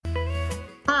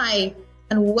Hi,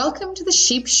 and welcome to the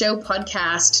Sheep Show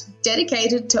podcast,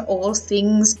 dedicated to all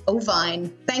things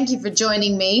ovine. Thank you for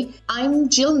joining me. I'm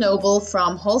Jill Noble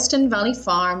from Holston Valley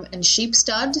Farm and Sheep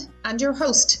Stud, and your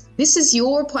host. This is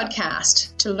your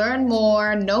podcast to learn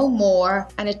more, know more,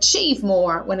 and achieve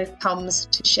more when it comes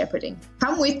to shepherding.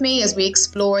 Come with me as we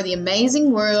explore the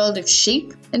amazing world of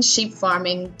sheep and sheep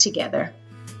farming together.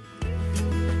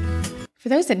 For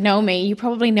those that know me, you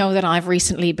probably know that I've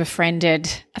recently befriended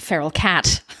a feral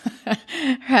cat.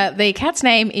 The cat's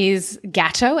name is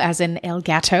Gato, as in El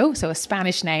Gato, so a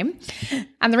Spanish name.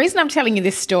 And the reason I'm telling you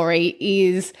this story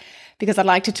is because I'd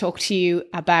like to talk to you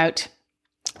about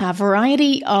a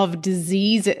variety of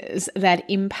diseases that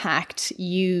impact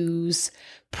ewes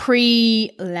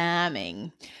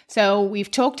pre-lambing. So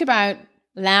we've talked about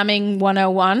lambing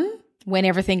 101. When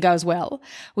everything goes well.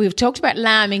 We've talked about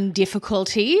lambing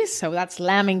difficulties, so that's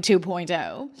lambing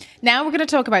 2.0. Now we're going to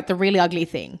talk about the really ugly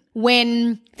thing.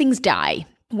 When things die,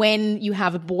 when you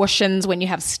have abortions, when you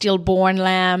have stillborn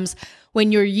lambs,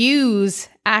 when your ewes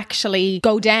actually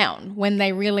go down, when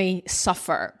they really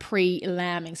suffer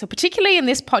pre-lambing. So particularly in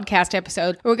this podcast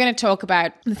episode, we're going to talk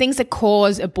about the things that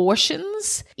cause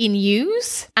abortions in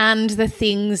ewes and the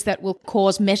things that will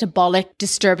cause metabolic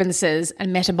disturbances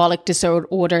and metabolic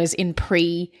disorders in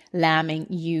pre-lambing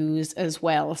ewes as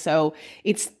well. So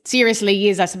it seriously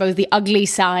is, I suppose, the ugly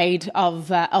side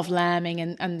of lambing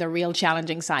and the real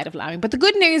challenging side of lambing. But the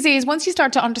good news is once you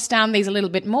start to understand these a little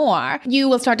bit more, you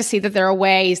will start to see that there are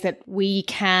ways that we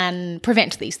can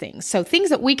prevent these things. So things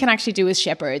that we can actually do as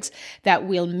shepherds that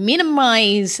will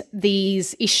minimize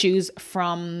these issues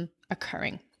from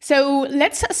occurring. So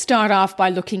let's start off by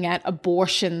looking at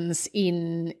abortions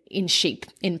in sheep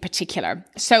in particular.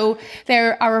 So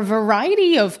there are a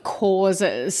variety of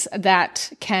causes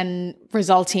that can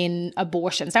result in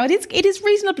abortions. Now it is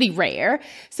reasonably rare.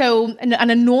 So and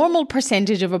a normal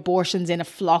percentage of abortions in a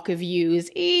flock of ewes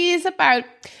is about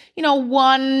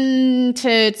 1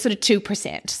 to sort of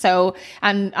 2%. So,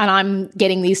 and I'm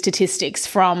getting these statistics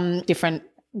from different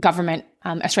government,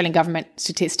 Australian government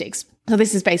statistics. So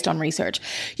this is based on research.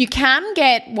 You can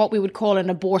get what we would call an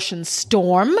abortion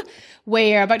storm,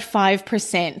 where about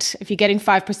 5%, if you're getting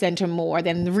 5% or more,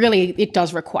 then really it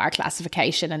does require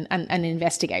classification and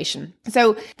investigation.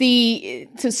 So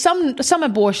some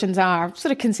abortions are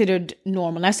sort of considered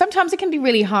normal. Now, sometimes it can be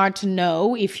really hard to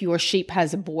know if your sheep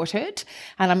has aborted.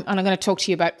 And I'm going to talk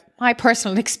to you about my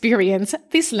personal experience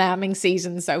this lambing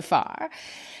season so far.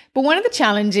 But one of the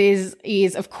challenges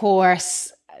is, of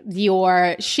course,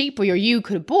 your sheep or your ewe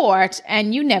could abort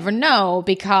and you never know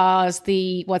because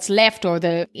what's left or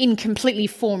the incompletely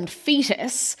formed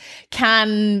fetus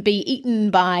can be eaten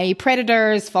by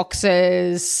predators,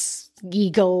 foxes,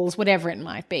 eagles, whatever it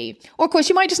might be. Or of course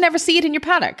you might just never see it in your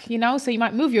paddock, so you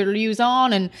might move your ewes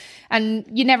on and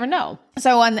you never know.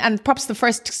 So, and perhaps the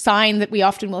first sign that we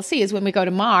often will see is when we go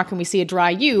to mark and we see a dry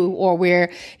ewe, or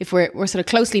if we're sort of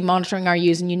closely monitoring our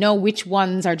ewes and you know which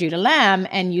ones are due to lamb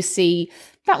and you see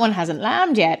that one hasn't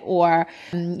lambed yet, or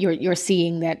you're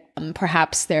seeing that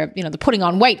perhaps they're putting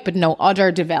on weight but no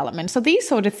udder development. So these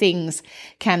sort of things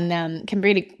can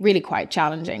really, really quite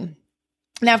challenging.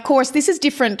 Now, of course, this is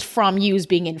different from ewes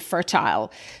being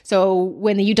infertile. So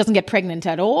when the ewe doesn't get pregnant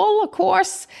at all, of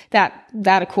course, that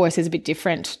of course is a bit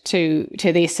different to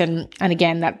this. And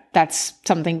again, that's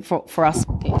something for us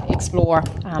to explore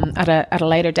at a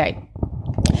later date.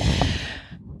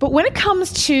 But when it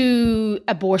comes to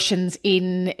abortions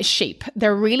in sheep,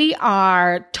 there really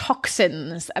are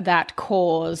toxins that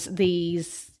cause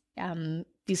these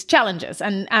challenges,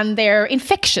 and they're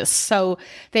infectious. So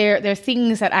they're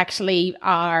things that actually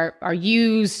our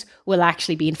ewes will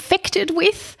actually be infected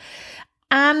with.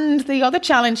 And the other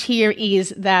challenge here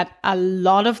is that a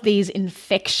lot of these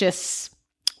infectious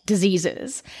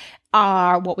diseases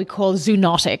are what we call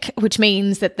zoonotic, which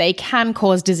means that they can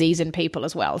cause disease in people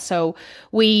as well. So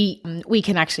we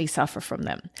can actually suffer from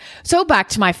them. So back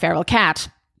to my feral cat.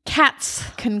 Cats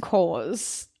can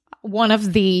cause one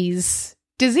of these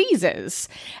diseases,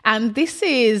 and this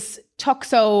is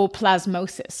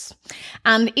toxoplasmosis.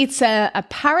 And it's a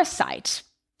parasite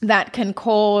that can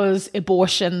cause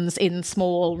abortions in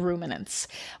small ruminants.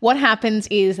 What happens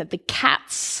is that the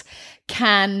cats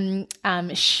can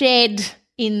shed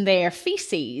in their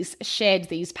feces, shed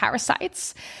these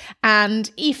parasites.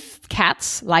 And if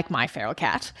cats, like my feral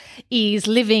cat, is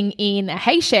living in a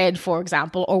hay shed, for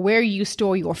example, or where you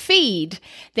store your feed,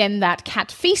 then that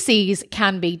cat feces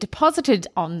can be deposited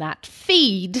on that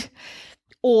feed,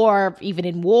 or even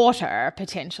in water,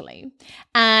 potentially.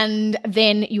 And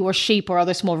then your sheep or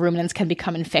other small ruminants can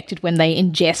become infected when they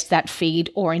ingest that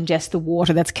feed or ingest the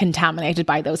water that's contaminated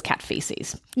by those cat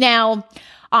feces. Now,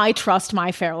 I trust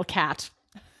my feral cat.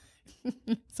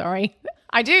 Sorry,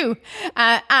 I do.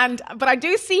 But I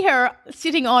do see her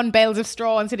sitting on bales of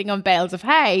straw and sitting on bales of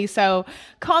hay. So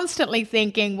constantly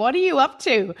thinking, what are you up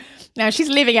to? Now, she's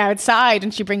living outside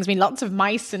and she brings me lots of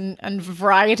mice and a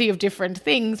variety of different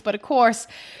things. But of course,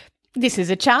 this is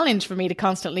a challenge for me to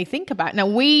constantly think about. Now,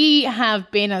 we have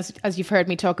been, as you've heard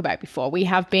me talk about before, we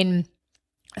have been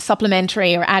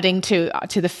supplementary or adding to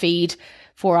the feed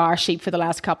for our sheep for the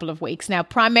last couple of weeks. Now,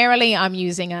 primarily, I'm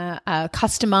using a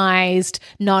customized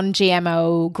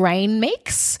non-GMO grain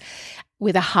mix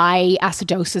with a high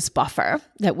acidosis buffer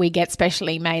that we get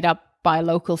specially made up by a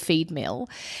local feed mill.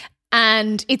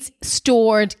 And it's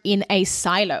stored in a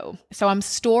silo. So I'm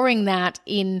storing that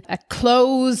in a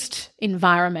closed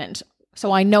environment.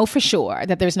 So I know for sure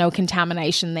that there's no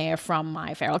contamination there from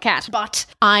my feral cat. But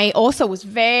I also was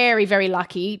very, very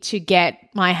lucky to get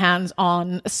my hands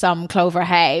on some clover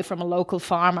hay from a local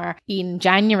farmer in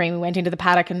January. We went into the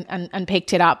paddock and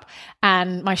picked it up.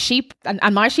 And my sheep,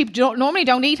 and my sheep normally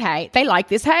don't eat hay. They like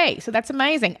this hay. So that's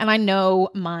amazing. And I know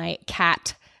my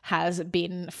cat has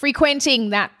been frequenting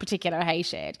that particular hay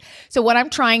shed. So what I'm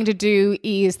trying to do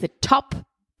is the top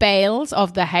bales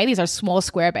of the hay, these are small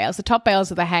square bales, the top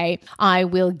bales of the hay, I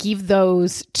will give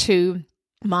those to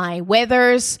my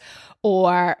wethers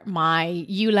or my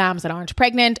ewe lambs that aren't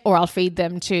pregnant, or I'll feed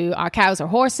them to our cows or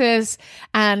horses.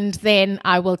 And then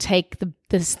I will take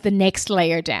the next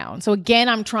layer down. So again,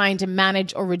 I'm trying to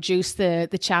manage or reduce the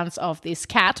chance of this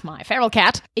cat, my feral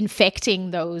cat, infecting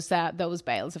those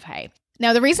bales of hay.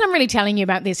 Now, the reason I'm really telling you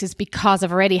about this is because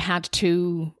I've already had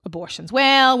 2 abortions.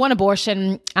 Well, 1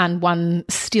 abortion and 1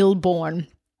 stillborn.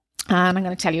 And I'm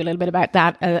going to tell you a little bit about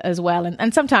that as well.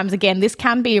 And sometimes, again, this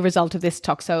can be a result of this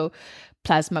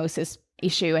toxoplasmosis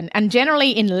issue. And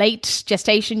generally in late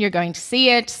gestation, you're going to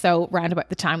see it. So round about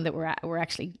the time that we're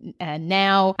actually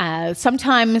now.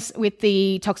 Sometimes with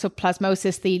the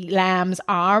toxoplasmosis, the lambs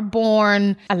are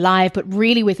born alive, but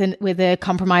really with a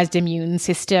compromised immune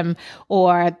system,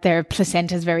 or their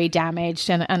placenta is very damaged.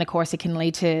 And of course, it can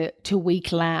lead to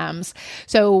weak lambs.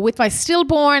 So with my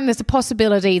stillborn, there's a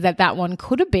possibility that one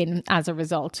could have been as a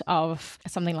result of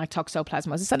something like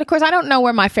toxoplasmosis. And of course, I don't know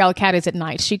where my feral cat is at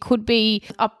night. She could be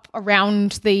up around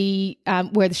the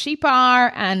where the sheep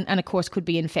are, and of course could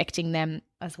be infecting them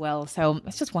as well. So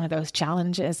it's just one of those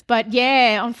challenges. But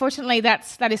yeah, unfortunately,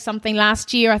 that is something.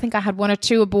 Last year, I think I had 1 or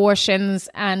 2 abortions,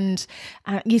 and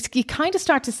you kind of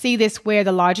start to see this where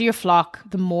the larger your flock,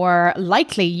 the more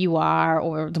likely you are,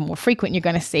 or the more frequent you're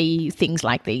going to see things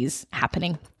like these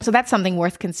happening. So that's something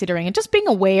worth considering and just being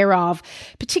aware of,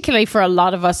 particularly for a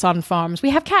lot of us on farms. We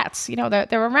have cats, they're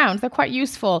around, they're quite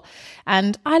useful.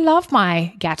 And I love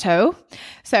my gatto.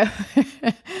 So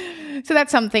so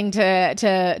that's something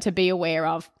to be aware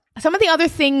of. Some of the other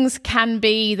things can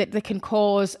be that can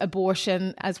cause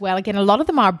abortion as well. Again, a lot of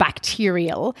them are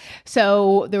bacterial.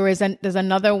 So there's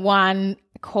another one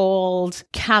called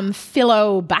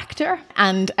Campylobacter.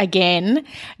 And again,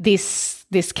 this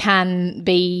can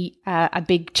be a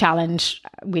big challenge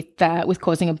with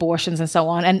causing abortions and so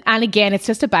on. And again, it's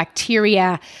just a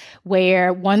bacteria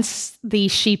where once the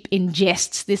sheep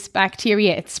ingests this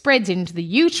bacteria, it spreads into the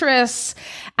uterus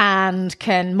and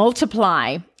can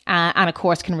multiply. And of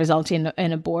course can result in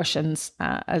abortions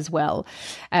as well.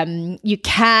 You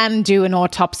can do an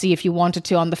autopsy if you wanted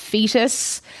to on the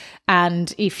fetus.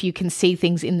 And if you can see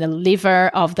things in the liver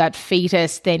of that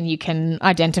fetus, then you can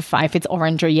identify, if it's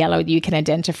orange or yellow, you can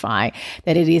identify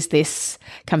that it is this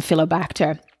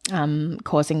Campylobacter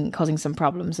causing some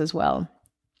problems as well.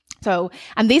 So,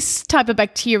 and this type of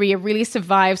bacteria really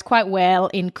survives quite well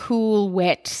in cool,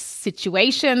 wet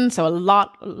situations. So a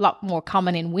lot more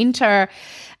common in winter,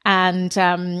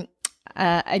 and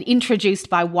introduced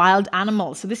by wild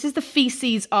animals. So this is the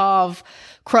feces of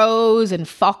crows and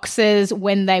foxes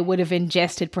when they would have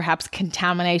ingested perhaps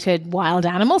contaminated wild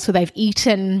animals. So they've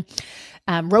eaten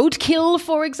roadkill,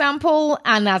 for example,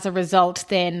 and as a result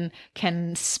then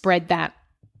can spread that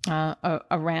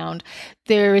around.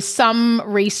 There is some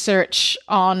research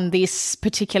on this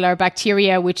particular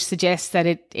bacteria which suggests that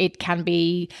it can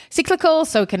be cyclical,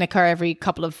 so it can occur every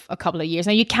couple of years.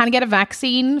 Now you can get a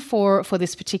vaccine for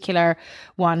this particular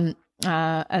one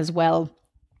as well.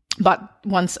 But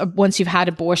once you've had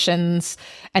abortions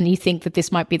and you think that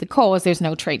this might be the cause, there's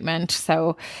no treatment.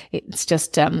 So it's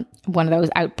just one of those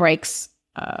outbreaks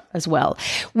as well.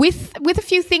 With a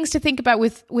few things to think about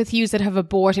with ewes that have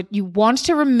aborted, you want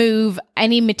to remove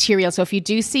any material. So if you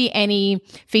do see any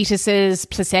fetuses,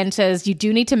 placentas, you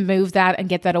do need to move that and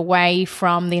get that away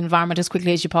from the environment as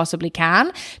quickly as you possibly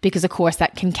can, because of course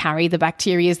that can carry the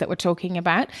bacteria that we're talking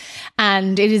about.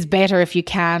 And it is better if you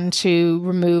can to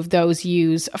remove those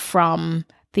ewes from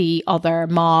the other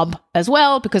mob as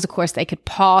well, because of course they could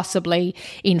possibly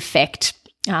infect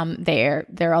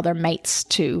their other mates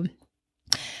too.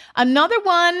 Another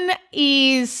one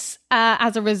is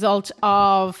as a result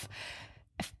of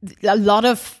a lot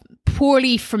of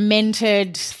poorly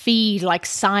fermented feed like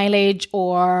silage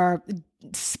or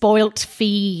spoilt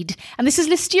feed. And this is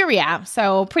listeria.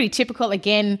 So pretty typical.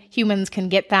 Again, humans can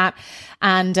get that.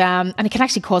 And it can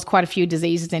actually cause quite a few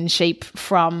diseases in sheep,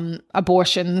 from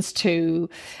abortions to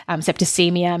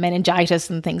septicemia,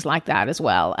 meningitis, and things like that as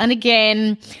well. And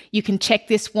again, you can check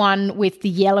this one with the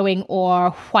yellowing or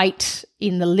white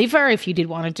in the liver if you did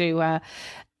want to do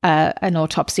an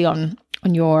autopsy on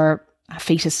your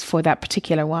fetus for that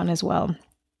particular one as well.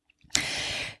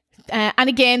 And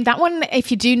again, that one,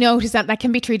 if you do notice that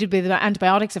can be treated with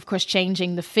antibiotics, of course,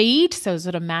 changing the feed, so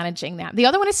sort of managing that. The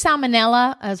other one is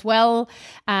salmonella as well.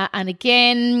 And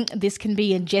again, this can be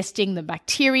ingesting the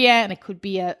bacteria, and it could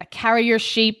be a carrier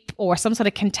sheep or some sort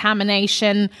of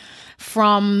contamination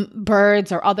from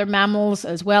birds or other mammals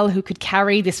as well who could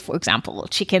carry this. For example,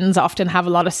 chickens often have a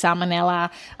lot of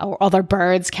salmonella, or other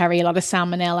birds carry a lot of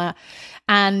salmonella.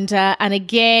 And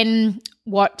again,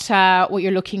 what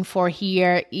you're looking for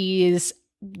here is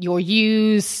your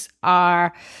ewes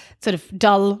are sort of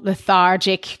dull,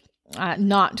 lethargic,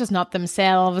 not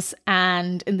themselves.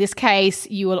 And in this case,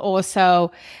 you will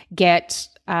also get,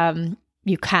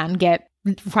 you can get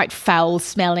quite foul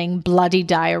smelling, bloody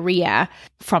diarrhea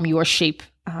from your sheep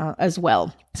as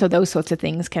well. So those sorts of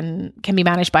things can be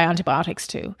managed by antibiotics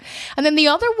too. And then the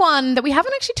other one that we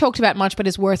haven't actually talked about much, but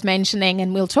is worth mentioning,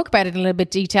 and we'll talk about it in a little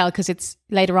bit detail because it's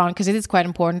later on, because it is quite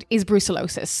important, is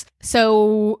brucellosis.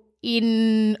 So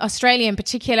in Australia in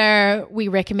particular, we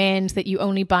recommend that you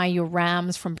only buy your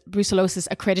rams from brucellosis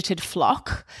accredited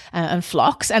flock and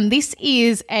flocks. And this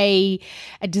is a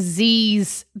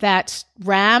disease that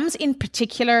rams in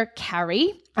particular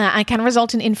carry. And can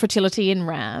result in infertility in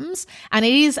rams. And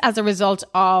it is as a result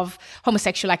of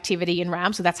homosexual activity in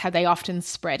rams. So that's how they often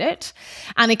spread it.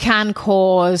 And it can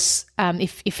cause,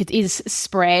 if it is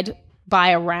spread by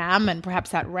a ram, and perhaps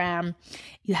that ram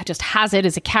just has it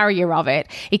as a carrier of it,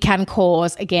 it can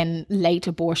cause, again, late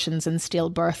abortions and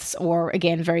stillbirths, or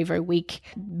again, very, very weak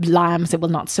lambs that will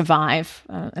not survive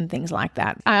and things like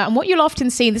that. And what you'll often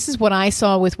see, this is what I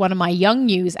saw with one of my young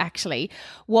ewes actually,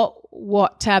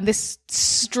 this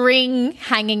string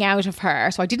hanging out of her.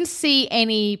 So I didn't see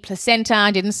any placenta,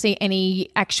 I didn't see any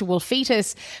actual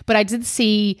fetus, but I did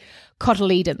see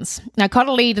cotyledons. Now,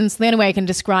 cotyledons, the only way I can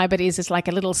describe it is it's like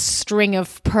a little string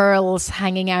of pearls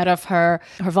hanging out of her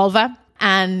vulva,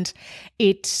 and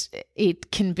it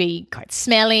can be quite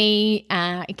smelly,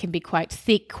 it can be quite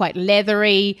thick, quite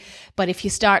leathery. But if you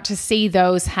start to see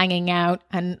those hanging out,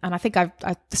 and I think I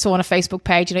saw on a Facebook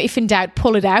page, if in doubt,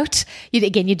 pull it out. You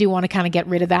do want to kind of get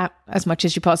rid of that as much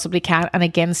as you possibly can, and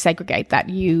again, segregate that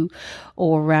ewe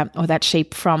or that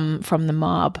sheep from the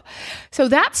mob. So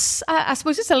that's, I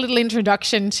suppose, just a little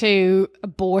introduction to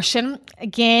abortion.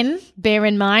 Again, bear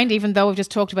in mind, even though we've just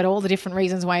talked about all the different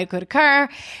reasons why it could occur,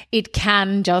 it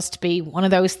can just be one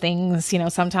of those things.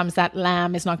 Sometimes that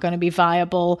lamb is not going to be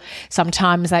viable.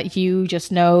 Sometimes that ewe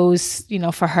just knows,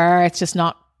 for her, it's just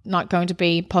not going to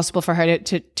be possible for her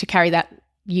to carry that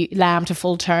lamb to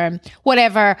full term.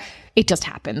 Whatever, it just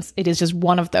happens. It is just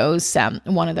one of those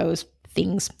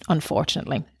things,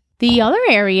 unfortunately. The other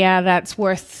area that's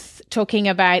worth talking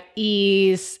about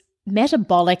is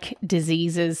metabolic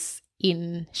diseases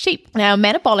in sheep. Now,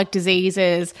 metabolic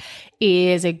diseases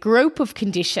is a group of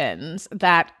conditions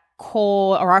that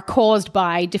are caused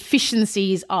by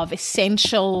deficiencies of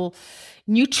essential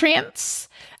nutrients,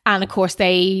 and of course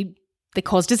they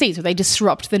cause disease, or they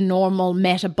disrupt the normal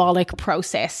metabolic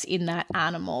process in that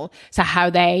animal. So how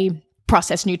they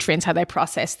process nutrients, how they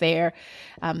process how their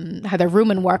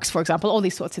rumen works, for example, all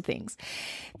these sorts of things.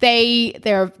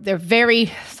 They're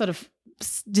very sort of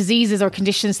diseases or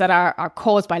conditions that are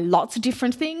caused by lots of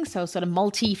different things, so sort of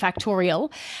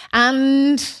multifactorial.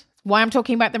 And why I'm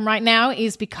talking about them right now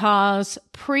is because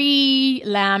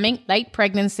pre-lambing, late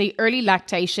pregnancy, early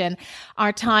lactation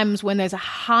are times when there's a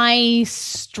high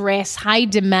stress, high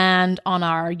demand on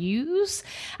our ewes,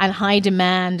 and high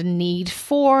demand and need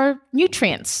for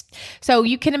nutrients. So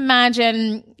you can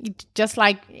imagine, just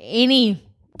like any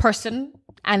person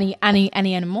any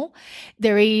animal,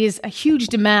 there is a huge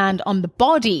demand on the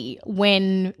body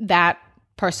when that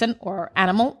person or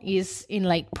animal is in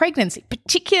late pregnancy,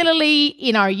 particularly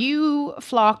in our ewe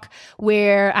flock,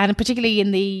 and particularly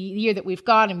in the year that we've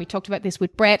got, and we talked about this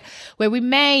with Brett, where we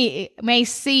may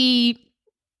see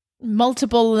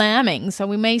multiple lambing. So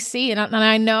we may see, and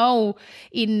I know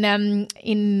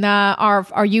in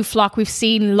our ewe flock, we've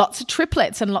seen lots of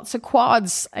triplets and lots of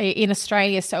quads in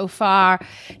Australia so far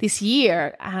this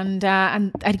year. And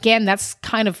again, that's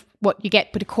kind of what you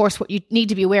get. But of course, what you need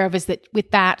to be aware of is that with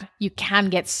that, you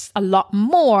can get a lot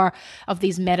more of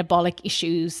these metabolic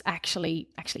issues actually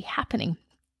happening.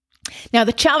 Now,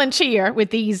 the challenge here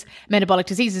with these metabolic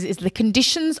diseases is the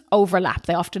conditions overlap.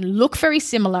 They often look very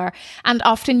similar, and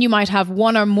often you might have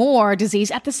one or more disease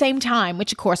at the same time,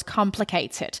 which of course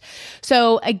complicates it.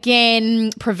 So again,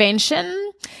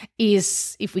 prevention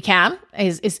is, if we can,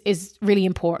 is really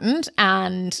important.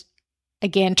 And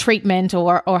again, treatment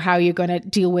or how you're going to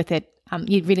deal with it,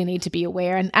 you really need to be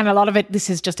aware. And a lot of it,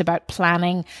 this is just about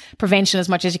planning, prevention as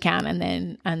much as you can,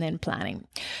 and then planning.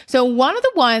 So one of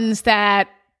the ones that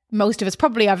most of us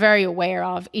probably are very aware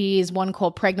of is one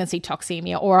called pregnancy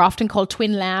toxemia, or often called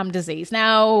twin lamb disease.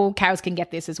 Now, cows can get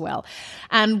this as well.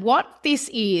 And what this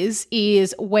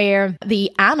is where the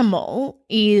animal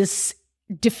is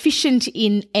deficient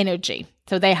in energy.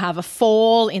 So they have a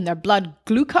fall in their blood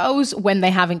glucose when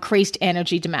they have increased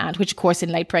energy demand, which of course in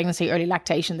late pregnancy, early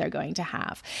lactation, they're going to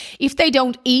have. If they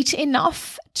don't eat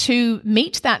enough to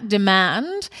meet that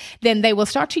demand, then they will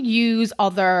start to use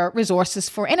other resources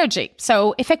for energy.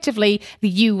 So effectively, the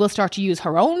ewe will start to use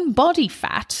her own body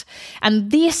fat.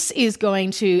 And this is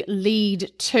going to lead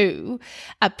to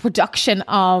a production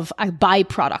of a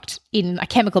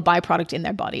chemical byproduct in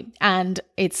their body. And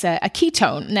it's a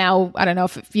ketone. Now, I don't know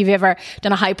if you've ever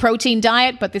done a high protein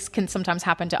diet, but this can sometimes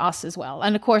happen to us as well.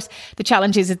 And of course, the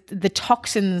challenge is that the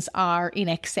toxins are in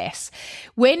excess.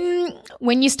 When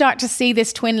you start to see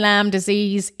this twin lamb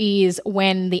disease is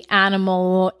when the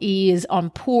animal is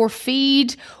on poor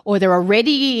feed, or they're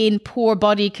already in poor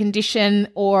body condition,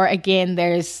 or again,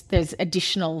 there's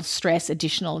additional stress,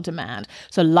 additional demand.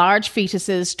 So large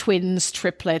fetuses, twins,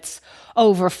 triplets,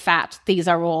 over fat, these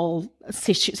are all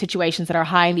situations that are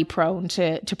highly prone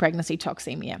to pregnancy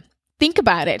toxemia. Think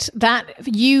about it, that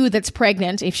ewe that's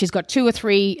pregnant, if she's got 2 or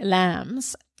 3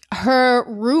 lambs, her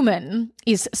rumen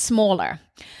is smaller.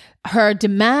 Her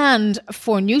demand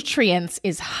for nutrients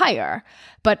is higher,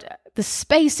 but the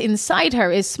space inside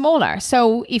her is smaller.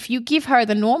 So if you give her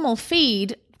the normal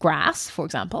feed, grass, for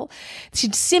example,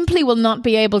 she simply will not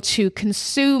be able to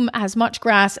consume as much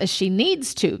grass as she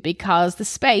needs to, because the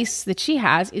space that she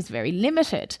has is very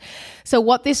limited. So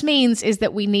what this means is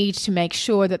that we need to make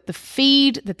sure that the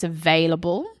feed that's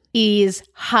available is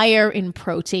higher in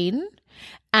protein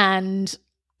and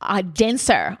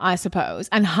denser, I suppose,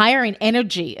 and higher in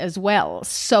energy as well,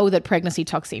 so that pregnancy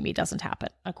toxemia doesn't happen.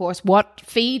 Of course, what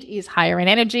feed is higher in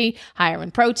energy, higher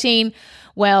in protein?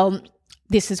 Well,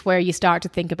 this is where you start to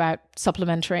think about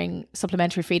supplementary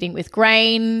feeding with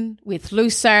grain, with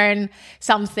lucerne,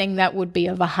 something that would be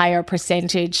of a higher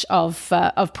percentage of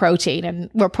protein.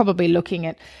 And we're probably looking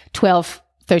at 12,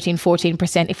 13,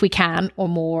 14% if we can, or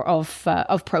more of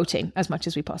protein, as much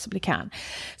as we possibly can.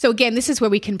 So again, this is where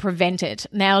we can prevent it.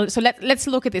 Now, so let's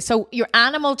look at this. So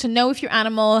to know if your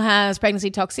animal has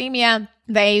pregnancy toxemia,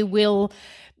 they will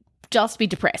just be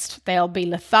depressed. They'll be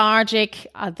lethargic.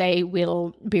 They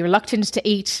will be reluctant to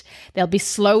eat. They'll be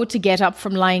slow to get up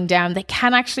from lying down. They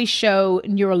can actually show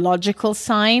neurological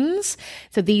signs.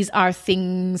 So these are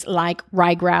things like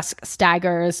ryegrass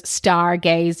staggers,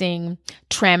 stargazing,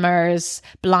 tremors,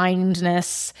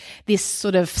 blindness, this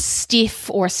sort of stiff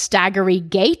or staggery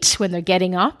gait when they're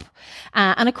getting up.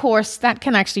 And of course, that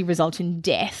can actually result in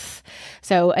death.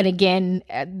 So, and again,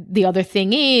 the other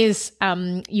thing is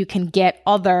you can get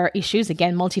other issues,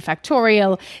 again,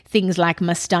 multifactorial, things like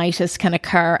mastitis can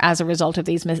occur as a result of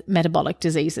these metabolic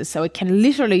diseases. So it can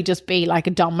literally just be like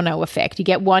a domino effect. You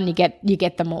get one, you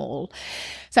get them all.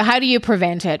 So how do you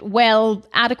prevent it? Well,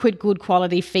 adequate, good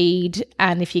quality feed.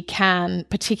 And if you can,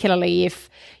 particularly if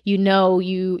you know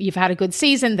you've had a good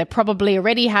season, they probably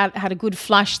already had a good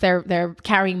flush, they're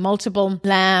carrying multiple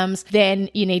lambs, then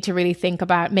you need to really think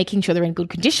about making sure they're in good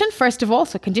condition, first of all.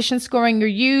 So condition scoring your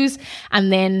ewes,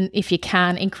 and then if you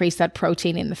can, increase that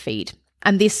protein in the feed.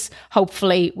 And this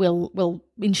hopefully will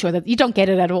ensure that you don't get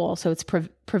it at all, so it's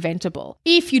preventable.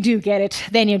 If you do get it,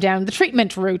 then you're down the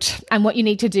treatment route. And what you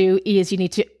need to do is you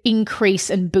need to increase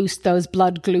and boost those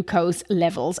blood glucose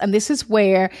levels. And this is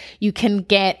where you can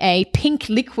get a pink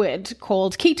liquid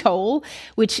called ketol,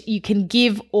 which you can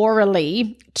give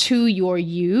orally to your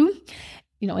ewe.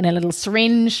 in a little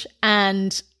syringe,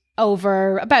 and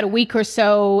over about a week or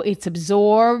so, it's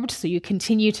absorbed. So you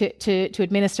continue to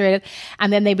administer it,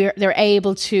 and then they're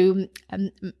able to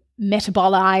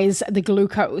metabolize the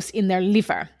glucose in their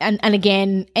liver. And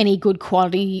again, any good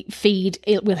quality feed,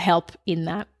 it will help in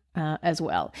that as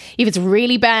well. If it's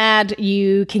really bad,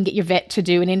 you can get your vet to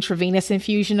do an intravenous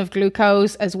infusion of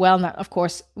glucose as well. And that, of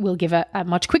course, will give a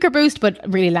much quicker boost, but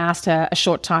really last a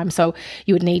short time. So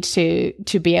you would need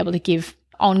to be able to give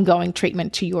ongoing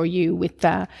treatment to your ewe with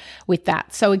that.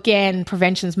 So again,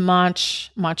 prevention's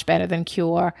much better than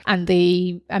cure. And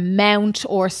the amount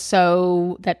or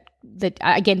so that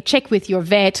again, check with your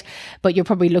vet, but you're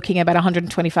probably looking at about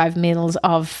 125 mils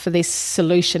of this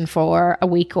solution for a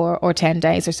week or 10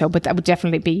 days or so. But that would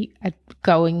definitely be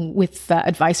going with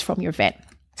advice from your vet.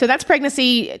 So that's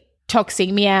pregnancy,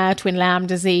 toxemia, twin lamb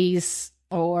disease,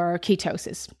 or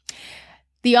ketosis.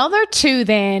 The other two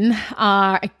then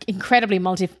are incredibly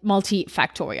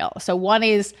multifactorial. So one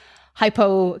is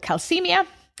hypocalcemia,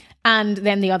 and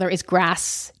then the other is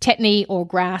grass tetany or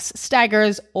grass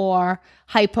staggers or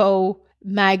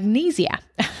hypomagnesia.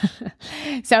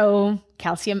 So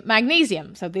calcium,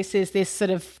 magnesium. So this is this sort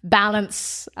of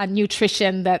balance and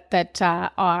nutrition that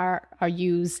our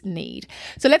ewes need.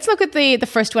 So let's look at the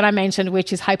first one I mentioned,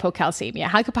 which is hypocalcemia.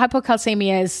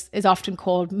 Hypocalcemia is often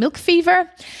called milk fever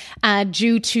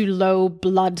due to low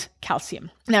blood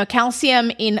calcium. Now,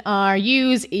 calcium in our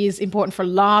ewes is important for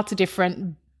lots of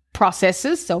different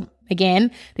processes. So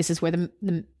again, this is where the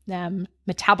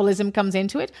metabolism comes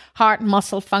into it, heart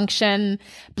muscle function,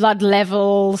 blood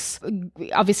levels.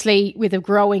 Obviously, with a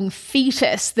growing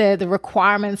fetus, the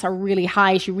requirements are really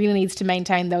high. She really needs to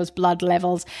maintain those blood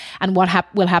levels. And what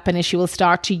will happen is she will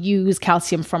start to use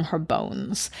calcium from her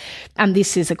bones. And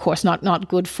this is, of course, not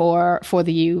good for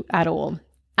the ewe at all.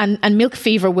 And milk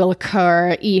fever will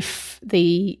occur if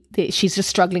she's just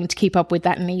struggling to keep up with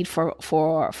that need for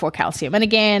calcium. And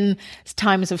again, it's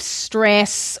times of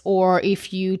stress, or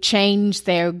if you change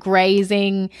their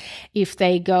grazing, if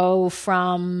they go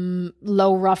from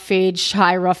low roughage,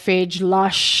 high roughage,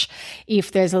 lush,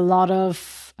 if there's a lot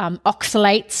of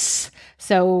oxalates.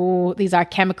 So these are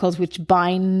chemicals which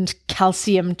bind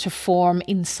calcium to form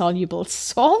insoluble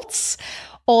salts.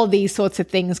 All these sorts of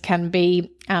things can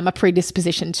be a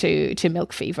predisposition to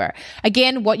milk fever.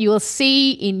 Again, what you will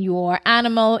see in your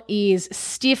animal is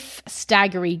stiff,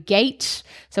 staggery gait.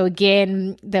 So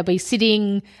again, they'll be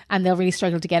sitting and they'll really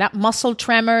struggle to get up. Muscle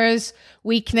tremors,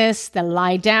 weakness, they'll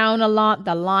lie down a lot.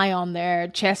 They'll lie on their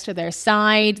chest or their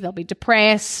side. They'll be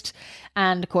depressed.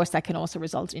 And of course, that can also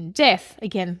result in death.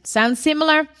 Again, sounds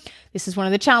similar. This is one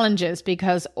of the challenges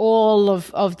because all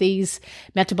of these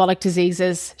metabolic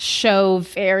diseases show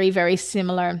very, very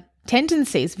similar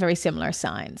tendencies, very similar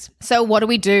signs. So what do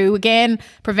we do? Again,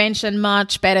 prevention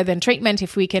much better than treatment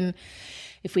if we can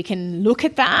look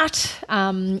at that.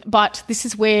 But this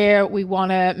is where we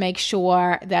want to make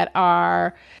sure that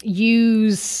our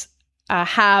ewes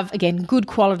have, again, good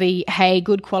quality hay,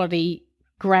 good quality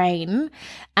grain.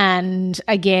 And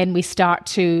again, we start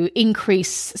to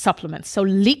increase supplements. So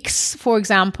leeks, for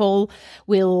example,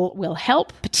 will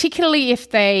help, particularly if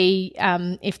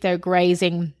they're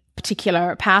grazing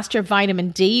particular pasture. Vitamin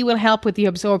D will help with the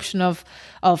absorption of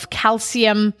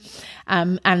calcium.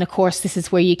 And of course, this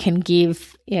is where you can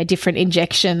give different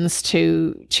injections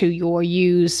to your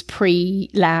ewes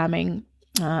pre-lambing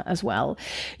as well.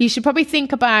 You should probably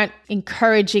think about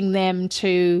encouraging them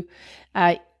to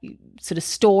sort of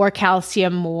store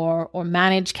calcium or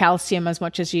manage calcium as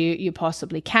much as you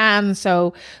possibly can.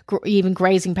 So even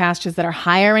grazing pastures that are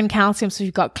higher in calcium. So if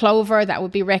you've got clover, that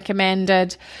would be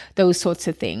recommended, those sorts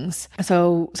of things.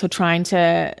 So trying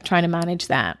to manage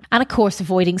that. And of course,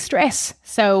 avoiding stress.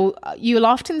 So you'll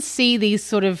often see these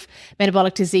sort of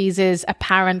metabolic diseases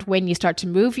apparent when you start to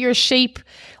move your sheep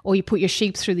or you put your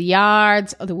sheep through the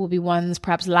yards, or there will be ones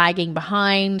perhaps lagging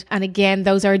behind. And again,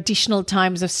 those are additional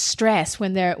times of stress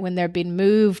when they're being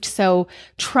moved. So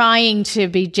trying to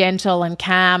be gentle and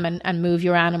calm and move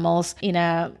your animals in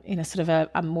a sort of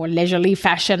a more leisurely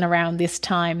fashion around this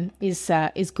time is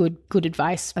good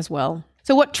advice as well.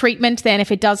 So what treatment then,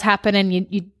 if it does happen and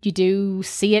you do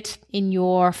see it in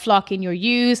your flock, in your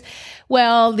ewes?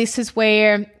 Well, this is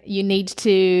where you need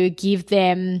to give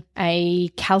them a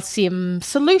calcium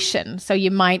solution. So you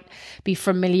might be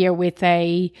familiar with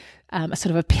a a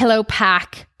sort of a pillow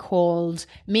pack called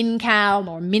MinCal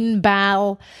or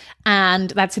MinBal, and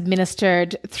that's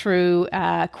administered through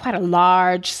quite a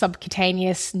large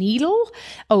subcutaneous needle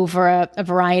over a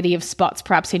variety of spots,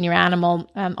 perhaps in your animal,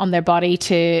 on their body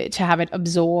to have it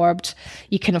absorbed.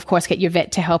 You can, of course, get your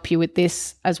vet to help you with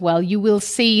this as well. You will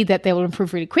see that they will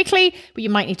improve really quickly, but you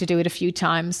might need to do it a few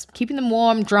times. Keeping them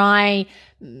warm, dry,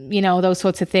 those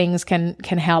sorts of things can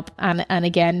help. And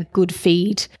again, good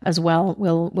feed as well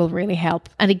will really help.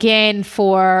 And again,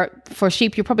 for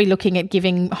sheep, you're probably looking at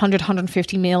giving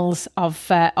 150 mils of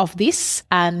this.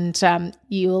 And I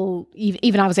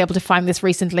was able to find this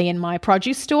recently in my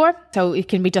produce store. So it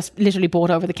can be just literally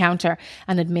bought over the counter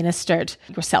and administered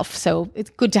yourself. So it's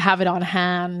good to have it on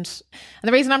hand. And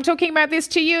the reason I'm talking about this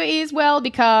to you is, well,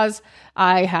 because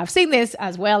I have seen this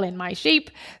as well in my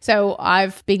sheep. So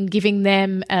I've been giving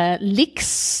them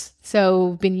licks.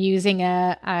 So been using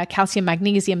a calcium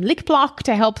magnesium lick block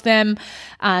to help them.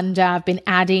 And I've been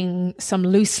adding some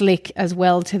loose lick as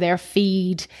well to their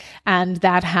feed. And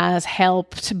that has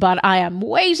helped. But I am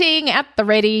waiting at the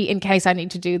ready in case I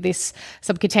need to do this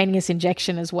subcutaneous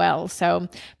injection as well. So,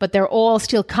 but they're all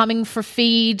still coming for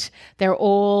feed. They're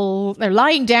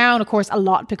lying down, of course, a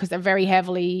lot because they're very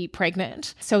heavily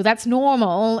pregnant. So that's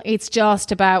normal. It's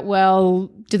just about,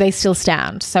 well, do they still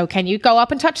stand? So can you go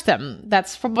up and touch them?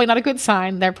 That's probably not a good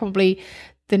sign. They're probably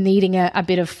needing a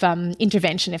bit of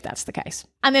intervention if that's the case.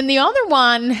 And then the other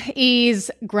one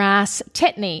is grass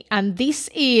tetany. And this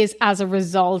is as a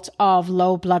result of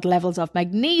low blood levels of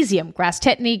magnesium. Grass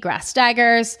tetany, grass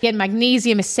staggers. Again,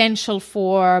 magnesium essential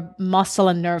for muscle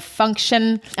and nerve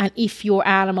function. And if your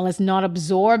animal is not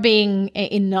absorbing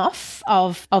enough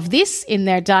of this in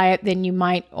their diet, then you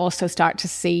might also start to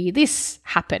see this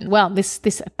happen. Well,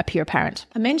 this appear apparent.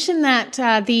 I mentioned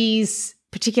that these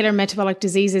particular metabolic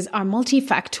diseases are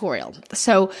multifactorial.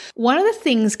 So one of the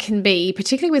things can be,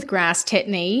 particularly with grass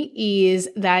tetany, is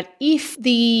that if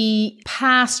the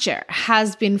pasture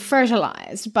has been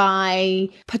fertilized by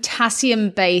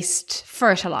potassium-based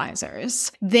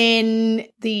fertilizers, then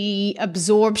the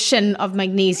absorption of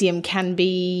magnesium can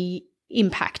be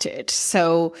impacted.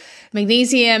 So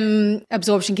magnesium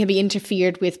absorption can be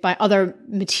interfered with by other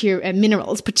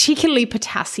minerals, particularly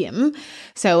potassium.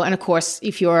 So, and of course,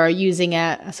 if you're using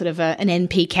a sort of an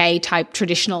NPK type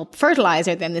traditional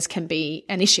fertilizer, then this can be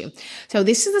an issue. So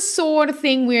this is the sort of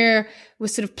thing we're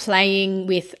sort of playing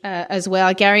with as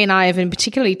well. Gary and I have been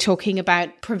particularly talking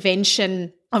about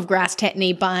prevention of grass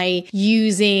tetany by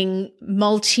using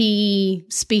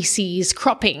multi-species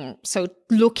cropping. So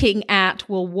looking at,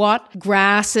 well, what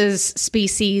grasses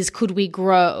species could we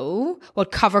grow?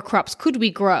 What cover crops could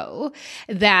we grow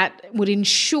that would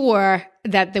ensure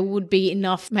that there would be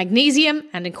enough magnesium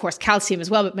and, of course, calcium as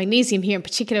well, but magnesium here in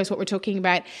particular is what we're talking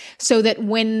about, so that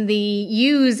when the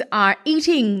ewes are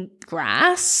eating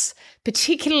grass,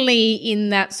 particularly in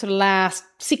that sort of last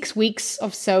 6 weeks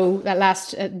or so, that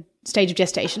last stage of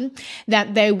gestation,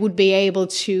 that they would be able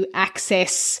to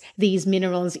access these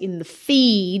minerals in the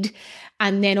feed.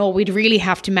 And then all we'd really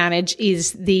have to manage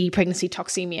is the pregnancy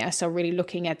toxemia. So really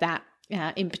looking at that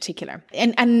in particular.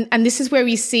 And this is where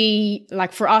we see,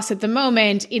 like for us at the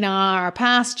moment in our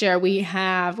pasture, we're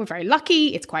very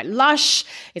lucky. It's quite lush.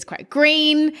 It's quite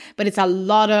green, but it's a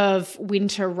lot of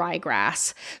winter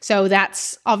ryegrass. So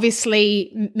that's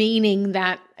obviously meaning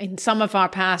that in some of our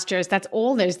pastures, that's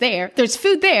all there's there. There's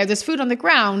food there. There's food on the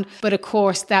ground. But of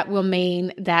course, that will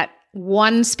mean that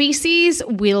one species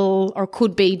will or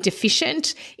could be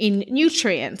deficient in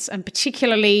nutrients, and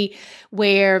particularly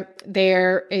where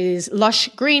there is lush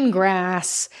green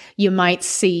grass, you might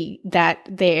see that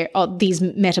these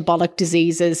metabolic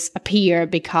diseases appear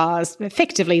because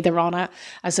effectively they're on a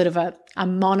sort of a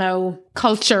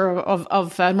monoculture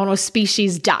of a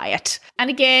monospecies diet. And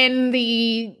again,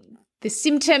 the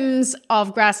symptoms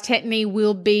of grass tetany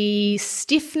will be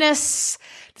stiffness,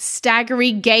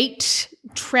 staggery gait,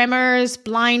 tremors,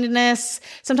 blindness.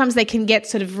 Sometimes they can get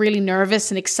sort of really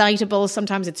nervous and excitable.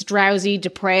 Sometimes it's drowsy,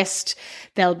 depressed.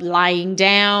 They'll be lying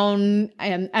down.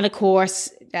 And of course,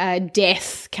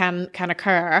 death can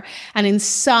occur. And in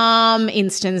some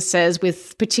instances,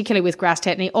 particularly with grass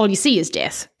tetany, all you see is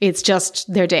death. It's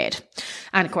just they're dead.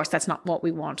 And of course, that's not what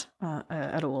we want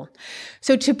at all.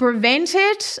 So to prevent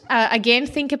it, again,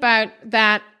 think about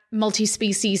that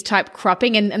multi-species type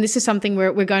cropping. And this is something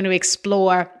we're going to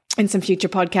explore in some future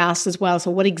podcasts as well.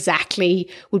 So what exactly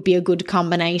would be a good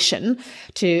combination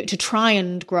to try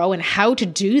and grow, and how to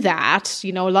do that?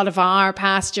 You know, a lot of our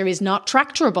pasture is not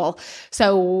tractorable.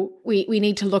 So we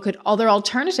need to look at other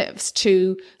alternatives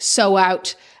to sow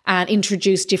out and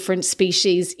introduce different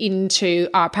species into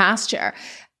our pasture.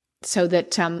 so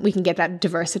that we can get that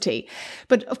diversity.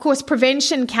 But of course,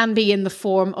 prevention can be in the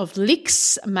form of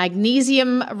leaks,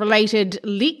 magnesium-related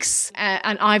leaks.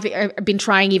 And I've been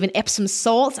trying even Epsom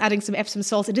salts, adding some Epsom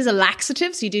salts. It is a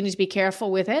laxative, so you do need to be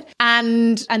careful with it.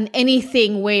 And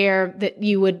anything where that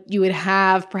you would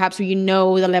have, perhaps where you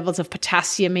know the levels of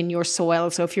potassium in your soil.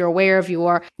 So if you're aware of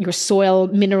your soil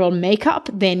mineral makeup,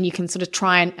 then you can sort of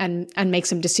try and make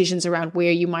some decisions around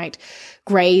where you might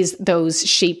graze those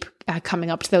sheep coming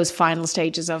up to those final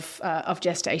stages of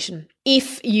gestation.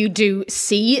 If you do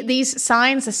see these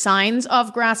signs, the signs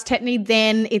of grass tetany,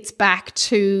 then it's back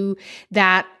to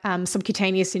that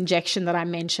subcutaneous injection that I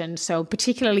mentioned. So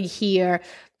particularly here,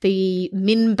 the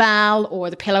Minbal or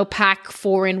the Pillow Pack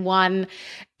 4-in-1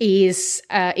 is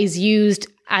used.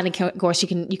 And of course, you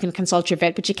can consult your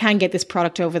vet, but you can get this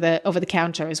product over the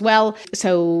counter as well.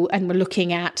 So, and we're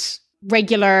looking at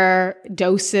regular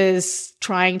doses,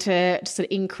 trying to sort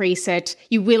of increase it.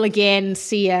 You will again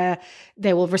see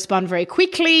they will respond very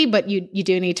quickly, but you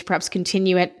do need to perhaps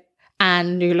continue it.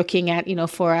 And you're looking at,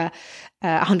 for a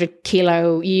 100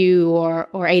 kilo ewe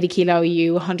or 80 kilo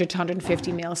ewe, 100 to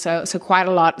 150 mil. So quite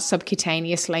a lot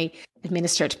subcutaneously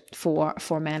administered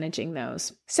for managing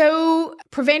those. So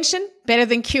prevention, better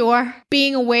than cure.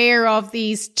 Being aware of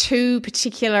these two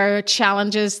particular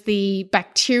challenges, the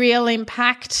bacterial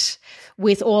impact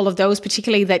with all of those,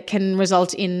 particularly that can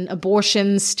result in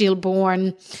abortions,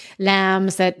 stillborn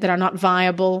lambs that are not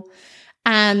viable.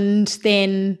 And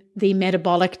then the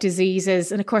metabolic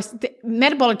diseases. And of course, the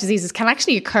metabolic diseases can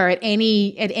actually occur at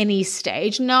any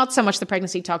stage, not so much the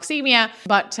pregnancy toxemia,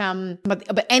 but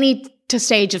any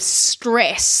stage of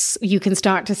stress, you can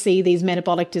start to see these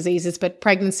metabolic diseases. But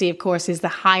pregnancy, of course, is the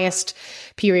highest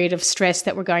period of stress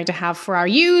that we're going to have for our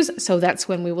ewes. So that's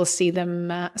when we will see them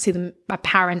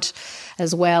apparent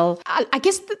as well. I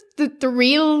guess the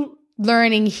real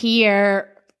learning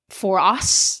here for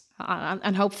us,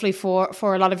 and hopefully for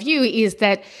a lot of you, is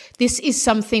that this is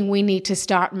something we need to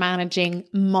start managing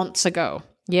months ago.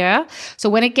 Yeah. So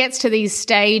when it gets to these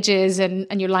stages and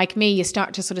you're like me, you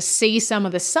start to sort of see some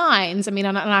of the signs. I mean,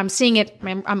 and I'm seeing it.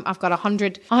 I've got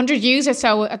 100 ewes or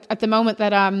so at the moment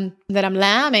that I'm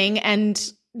lambing,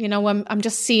 and I'm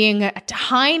just seeing a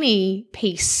tiny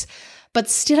piece, but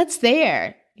still it's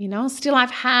there. Still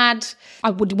I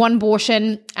would one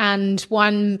abortion and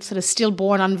one sort of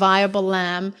stillborn unviable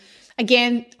lamb.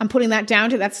 Again, I'm putting that down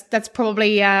to that's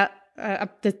probably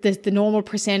the normal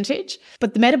percentage.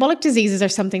 But the metabolic diseases are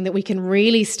something that we can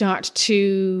really start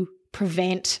to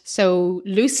prevent. So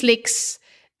loose licks,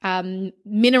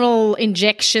 mineral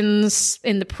injections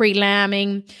in the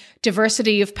pre-lambing,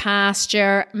 diversity of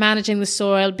pasture, managing the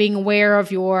soil, being aware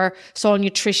of your soil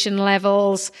nutrition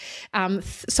levels,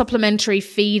 supplementary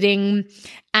feeding,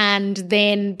 and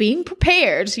then being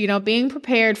prepared, being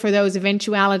prepared for those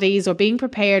eventualities, or being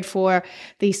prepared for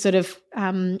these sort of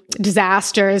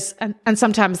disasters. And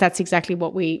sometimes that's exactly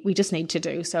what we just need to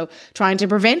do. So trying to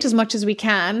prevent as much as we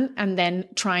can, and then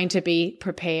trying to be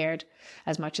prepared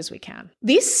as much as we can.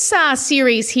 This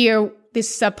series here,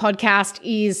 this podcast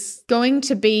is going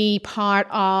to be part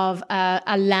of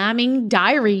a lambing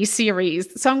diary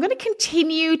series. So I'm going to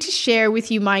continue to share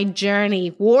with you my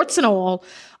journey, warts and all,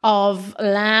 of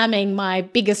lambing, my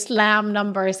biggest lamb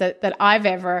numbers that I've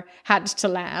ever had to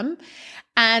lamb.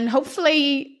 And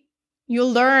hopefully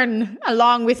you'll learn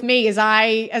along with me as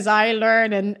I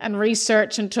learn and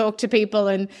research and talk to people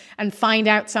and find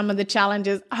out some of the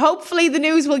challenges. Hopefully the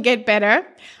news will get better.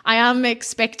 I am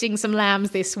expecting some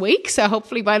lambs this week. So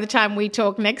hopefully by the time we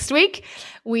talk next week,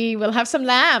 we will have some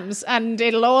lambs, and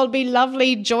it'll all be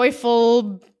lovely,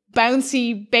 joyful,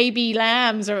 bouncy baby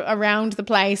lambs around the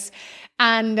place.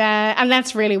 And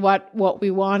that's really what we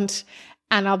want.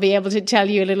 And I'll be able to tell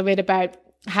you a little bit about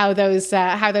how those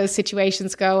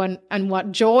situations go and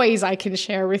what joys I can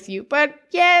share with you. But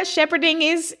yeah, shepherding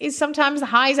is sometimes the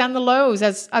highs and the lows,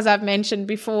 as I've mentioned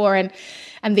before.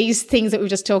 And these things that we've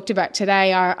just talked about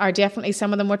today are definitely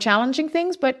some of the more challenging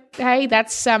things. But hey,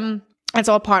 that's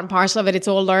all part and parcel of it. It's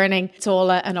all learning. It's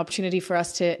all an opportunity for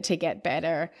us to get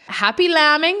better. Happy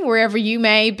lambing wherever you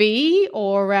may be,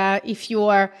 or if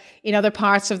you're in other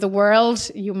parts of the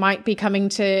world, you might be coming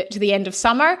to the end of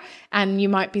summer and you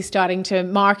might be starting to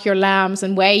mark your lambs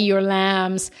and weigh your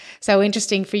lambs. So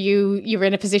interesting for you. You're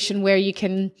in a position where you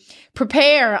can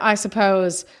prepare, I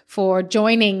suppose, for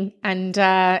joining and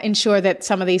ensure that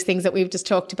some of these things that we've just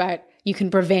talked about you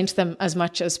can prevent them as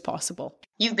much as possible.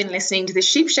 You've been listening to the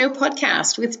Sheep Show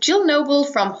podcast with Jill Noble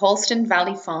from Holston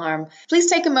Valley Farm. Please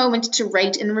take a moment to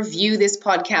rate and review this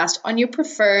podcast on your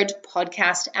preferred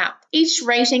podcast app. Each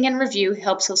rating and review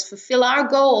helps us fulfill our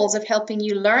goals of helping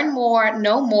you learn more,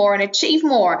 know more, and achieve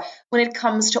more when it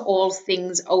comes to all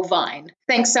things ovine.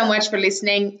 Thanks so much for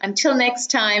listening. Until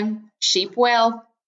next time, sheep well.